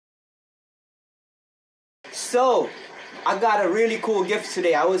So, I got a really cool gift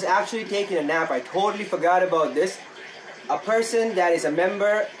today. I was actually taking a nap. I totally forgot about this. A person that is a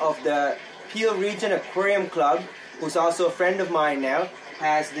member of the Peel Region Aquarium Club, who's also a friend of mine now,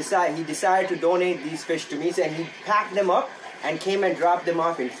 he decided to donate these fish to me, and he packed them up and came and dropped them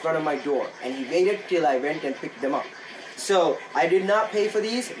off in front of my door. And he waited till I went and picked them up. So, I did not pay for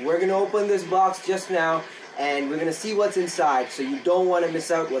these. We're going to open this box just now, and we're going to see what's inside, so you don't want to miss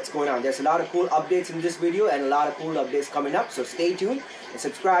out what's going on. There's a lot of cool updates in this video and a lot of cool updates coming up, so stay tuned and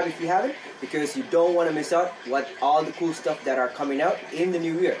subscribe if you haven't, because you don't want to miss out what all the cool stuff that are coming out in the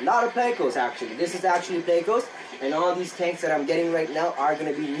new year. A lot of plecos actually. This is actually plecos, and all these tanks that I'm getting right now are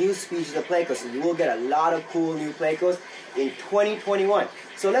going to be new species of plecos, so you will get a lot of cool new plecos in 2021.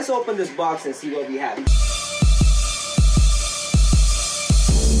 So let's open this box and see what we have.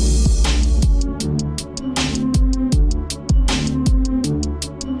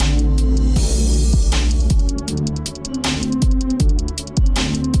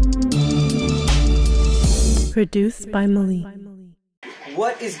 Produced by Malik.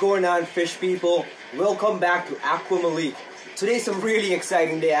 What is going on, fish people? Welcome back to Aqua Malik. Today's a really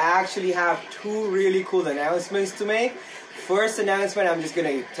exciting day. I actually have two really cool announcements to make. First announcement, I'm just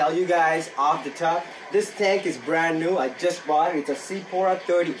gonna tell you guys off the top. This tank is brand new. I just bought it. It's a Seapora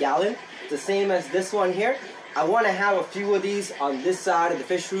 30 gallon. It's the same as this one here. I want to have a few of these on this side of the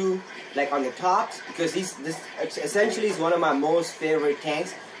fish room, like on the tops, because this essentially is one of my most favorite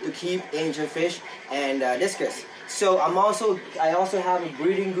tanks to keep angelfish and discus. So I also have a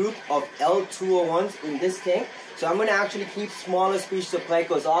breeding group of L201s in this tank. So I'm going to actually keep smaller species of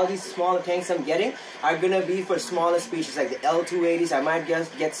plecos. All these smaller tanks I'm getting are going to be for smaller species like the L280s. I might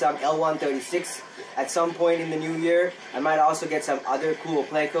just get some L136 at some point in the new year. I might also get some other cool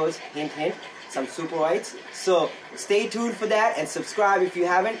plecos, hint hint, some super whites. So stay tuned for that and subscribe if you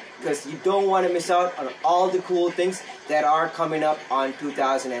haven't, because you don't want to miss out on all the cool things that are coming up on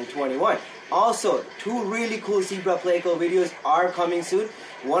 2021. Also, two really cool zebra pleco videos are coming soon.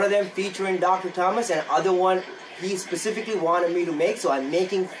 One of them featuring Dr. Thomas, and other one he specifically wanted me to make, so I'm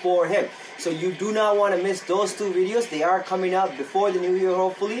making for him. So you do not want to miss those two videos. They are coming out before the new year,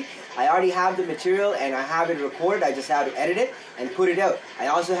 hopefully. I already have the material and I have it recorded. I just have to edit it and put it out. I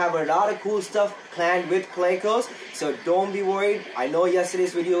also have a lot of cool stuff planned with plecos, so don't be worried. I know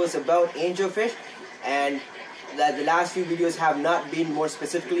yesterday's video was about angelfish, and that the last few videos have not been more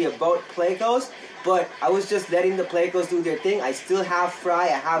specifically about plecos, but I was just letting the plecos do their thing. I still have fry.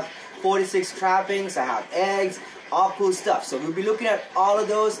 I have 46 trappings. I have eggs. All cool stuff. So we'll be looking at all of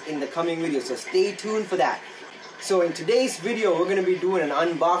those in the coming videos, so stay tuned for that. So in today's video, we're going to be doing an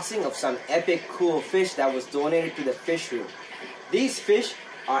unboxing of some epic cool fish that was donated to the fish room. These fish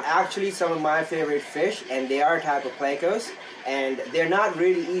are actually some of my favorite fish, and they are a type of plecos, and they're not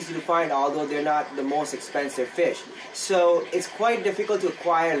really easy to find, although they're not the most expensive fish. So it's quite difficult to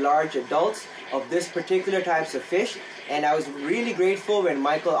acquire large adults of this particular types of fish, and I was really grateful when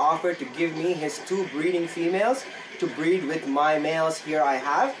Michael offered to give me his two breeding females to breed with my males here I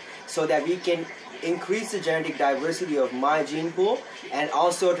have, so that we can increase the genetic diversity of my gene pool, and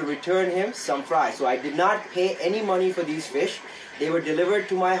also to return him some fry. So I did not pay any money for these fish. They were delivered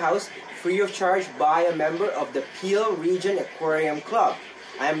to my house free of charge by a member of the Peel Region Aquarium Club.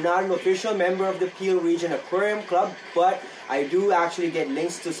 I am not an official member of the Peel Region Aquarium Club, but I do actually get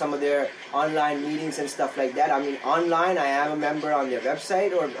links to some of their online meetings and stuff like that. I mean, online I am a member on their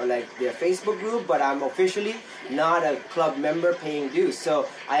website or like their Facebook group, but I'm officially not a club member paying dues. So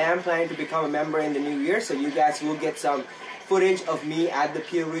I am planning to become a member in the new year, so you guys will get some footage of me at the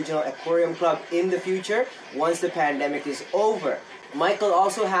Peel Regional Aquarium Club in the future once the pandemic is over. Michael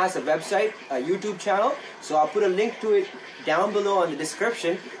also has a website, a YouTube channel, so I'll put a link to it down below in the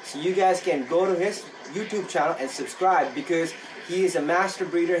description, so you guys can go to his YouTube channel and subscribe, because he is a master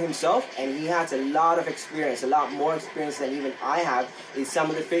breeder himself and he has a lot of experience, a lot more experience than even I have in some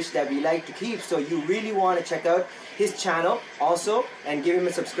of the fish that we like to keep. So you really want to check out his channel also and give him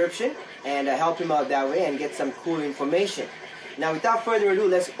a subscription and help him out that way and get some cool information. Now, without further ado,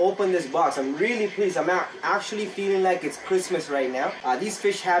 let's open this box. I'm really pleased. I'm actually feeling like it's Christmas right now. These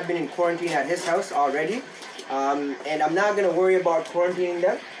fish have been in quarantine at his house already, and I'm not going to worry about quarantining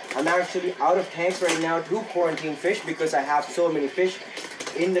them. I'm actually out of tanks right now to quarantine fish because I have so many fish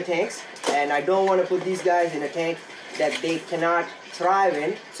in the tanks, and I don't want to put these guys in a tank that they cannot thrive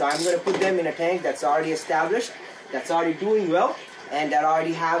in. So I'm going to put them in a tank that's already established, that's already doing well, and that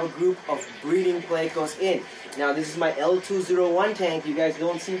already have a group of breeding plecos in. Now, this is my L201 tank. You guys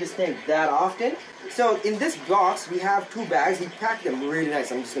don't see this tank that often. So in this box, we have two bags. He packed them really nice.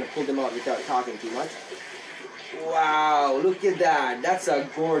 I'm just going to pull them out without talking too much. Wow, look at that. That's a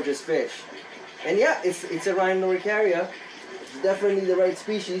gorgeous fish. And yeah, it's a rhino carrier. Definitely the right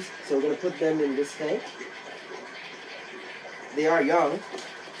species. So we're gonna put them in this tank. They are young.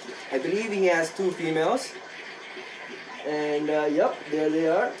 I believe he has 2 females. And yep, there they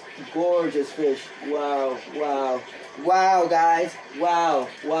are. Gorgeous fish. Wow, wow, wow, guys. Wow,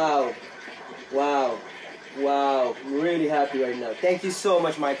 wow, wow, wow. I'm really happy right now. Thank you so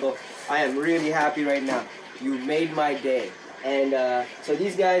much, Michael. I am really happy right now. You made my day. And so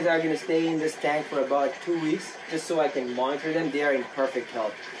these guys are going to stay in this tank for about 2 weeks, just so I can monitor them. They are in perfect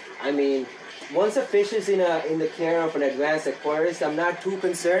health. I mean, once a fish is in the care of an advanced aquarist, I'm not too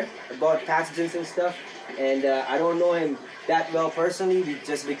concerned about pathogens and stuff. And I don't know him that well personally. We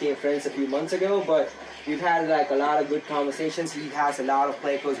just became friends a few months ago, but we've had like a lot of good conversations. He has a lot of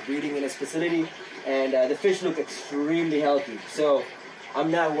plecos breeding in his facility, and the fish look extremely healthy. So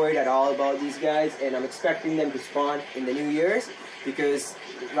I'm not worried at all about these guys, and I'm expecting them to spawn in the New Year's, because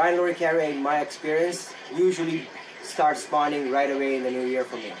Rhino Loricaria, in my experience, usually start spawning right away in the New Year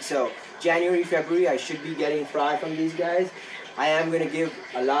for me. So January, February, I should be getting fry from these guys. I am going to give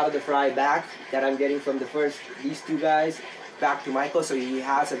a lot of the fry back that I'm getting from these 2 guys back to Michael, so he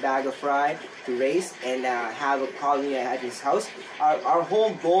has a bag of fry to raise and have a colony at his house. Our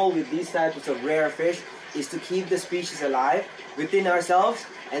whole goal with these types of rare fish is to keep the species alive within ourselves,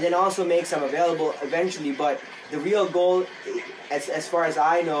 and then also make some available eventually. But the real goal, as far as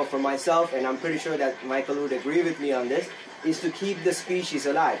I know for myself, and I'm pretty sure that Michael would agree with me on this, is to keep the species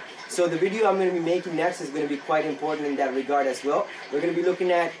alive. So the video I'm going to be making next is going to be quite important in that regard as well. We're going to be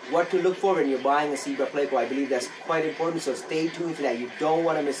looking at what to look for when you're buying a zebra pleco. I believe that's quite important, so stay tuned for that. You don't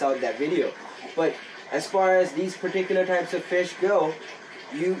want to miss out that video. But as far as these particular types of fish go,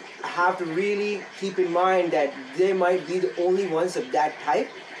 you have to really keep in mind that they might be the only ones of that type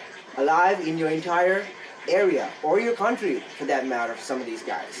alive in your entire area, or your country for that matter, some of these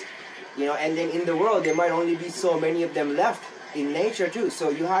guys. You know, and then in the world there might only be so many of them left in nature too. So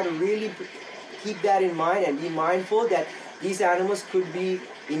you have to really keep that in mind and be mindful that these animals could be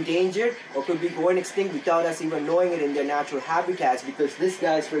endangered or could be going extinct without us even knowing it in their natural habitats, because these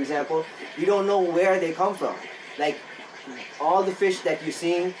guys, for example, you don't know where they come from. Like all the fish that you're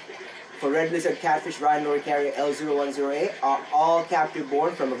seeing for red lizard, catfish, rhino loricaria L0108 are all captive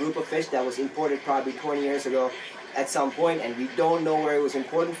born from a group of fish that was imported probably 20 years ago at some point, and we don't know where it was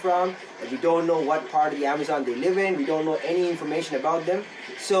imported from, and we don't know what part of the Amazon they live in. We don't know any information about them,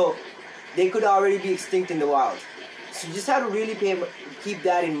 so they could already be extinct in the wild. So you just have to really keep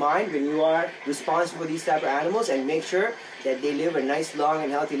that in mind when you are responsible for these type of animals, and make sure that they live a nice, long,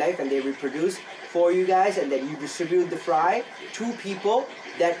 and healthy life, and they reproduce for you guys, and that you distribute the fry to people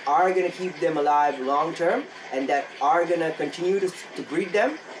that are going to keep them alive long term, and that are going to continue to breed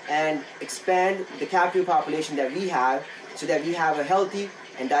them and expand the captive population that we have, so that we have a healthy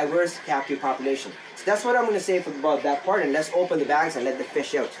and diverse captive population. So that's what I'm going to say about that part, and let's open the bags and let the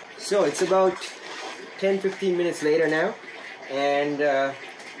fish out. So it's about 10-15 minutes later now, and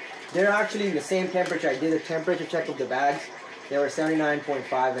they're actually in the same temperature. I did a temperature check of the bags. They were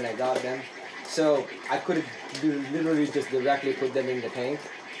 79.5 when I got them. So I could have literally just directly put them in the tank,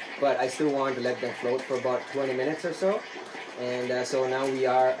 but I still wanted to let them float for about 20 minutes or so. And so now we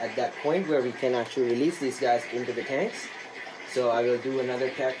are at that point where we can actually release these guys into the tanks. So I will do another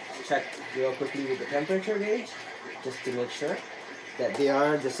check real quickly with the temperature gauge, just to make sure that they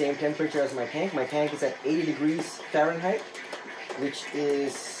are the same temperature as my tank. My tank is at 80 degrees Fahrenheit, which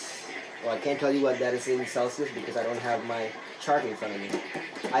is, well, I can't tell you what that is in Celsius because I don't have my chart in front of me.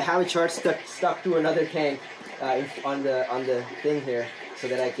 I have a chart stuck to another tank on the thing here, so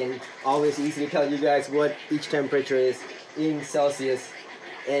that I can always easily tell you guys what each temperature is in Celsius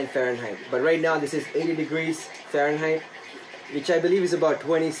and Fahrenheit. But right now this is 80 degrees Fahrenheit, which I believe is about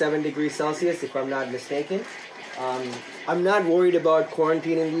 27 degrees Celsius if I'm not mistaken. I'm not worried about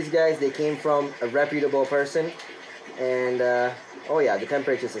quarantining these guys. They came from a reputable person, and oh yeah, the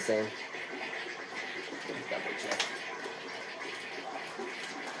temperature is the same.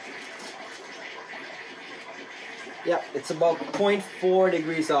 Yeah, it's about 0.4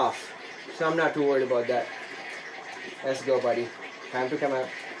 degrees off, so I'm not too worried about that. Let's go, buddy. Time to come out.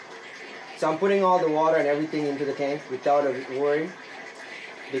 So I'm putting all the water and everything into the tank without a worry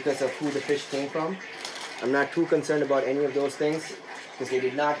because of who the fish came from. I'm not too concerned about any of those things because they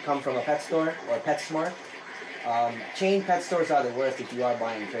did not come from a pet store or PetSmart. Chain pet stores are the worst if you are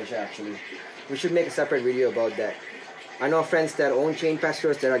buying fish, actually. We should make a separate video about that. I know friends that own chain pet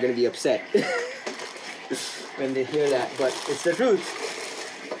stores that are going to be upset when they hear that, but it's the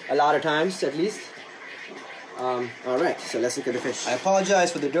truth. A lot of times, at least. Alright, so let's look at the fish. I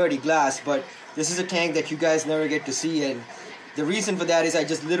apologize for the dirty glass, but this is a tank that you guys never get to see, and The reason for that is I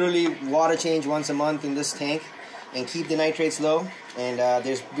just literally water change once a month in this tank and keep the nitrates low. And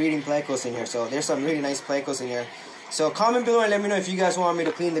there's breeding plecos in here, so there's some really nice plecos in here. So comment below and let me know if you guys want me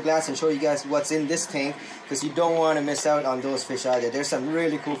to clean the glass and show you guys what's in this tank, because you don't want to miss out on those fish either. There's some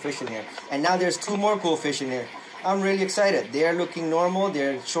really cool fish in here. And now there's 2 more cool fish in here. I'm really excited. They're looking normal.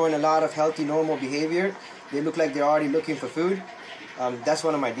 They're showing a lot of healthy, normal behavior. They look like they're already looking for food. That's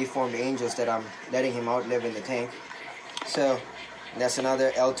one of my deformed angels that I'm letting him outlive in the tank. So that's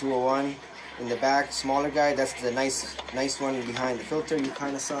another L201 in the back, smaller guy. That's the nice one behind the filter you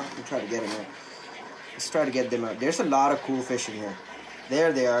kind of saw. I'll try to get him out. Let's try to get them out. There's a lot of cool fish in here.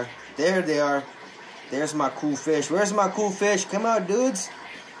 There they are. There they are. There's my cool fish. Where's my cool fish? Come out, dudes.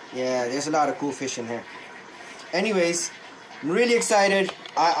 Yeah, there's a lot of cool fish in here. Anyways, I'm really excited.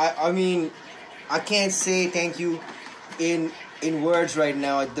 I mean, I can't say thank you in words right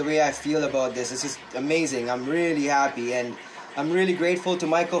now the way I feel about this. It's just amazing. I'm really happy, and I'm really grateful to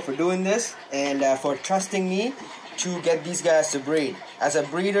Michael for doing this and for trusting me to get these guys to breed. As a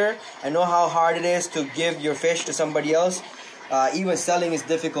breeder, I know how hard it is to give your fish to somebody else. Even selling is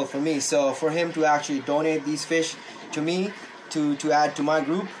difficult for me. So for him to actually donate these fish to me to add to my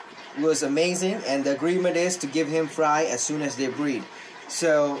group was amazing. And the agreement is to give him fry as soon as they breed.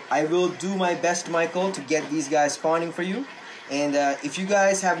 So I will do my best, Michael, to get these guys spawning for you. And if you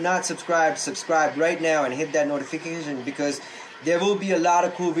guys have not subscribed, subscribe right now and hit that notification, because there will be a lot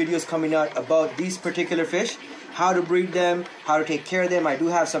of cool videos coming out about these particular fish, how to breed them, how to take care of them. I do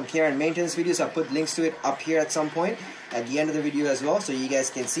have some care and maintenance videos. I'll put links to it up here at some point at the end of the video as well, so you guys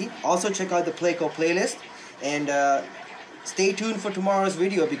can see. Also check out the Pleco playlist, and stay tuned for tomorrow's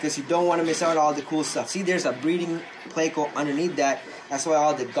video, because you don't want to miss out on all the cool stuff. See, there's a breeding Pleco underneath that. That's why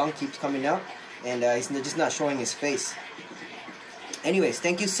all the gunk keeps coming out, and he's just not showing his face. Anyways,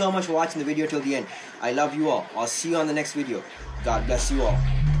 thank you so much for watching the video till the end. I love you all. I'll see you on the next video. God bless you all.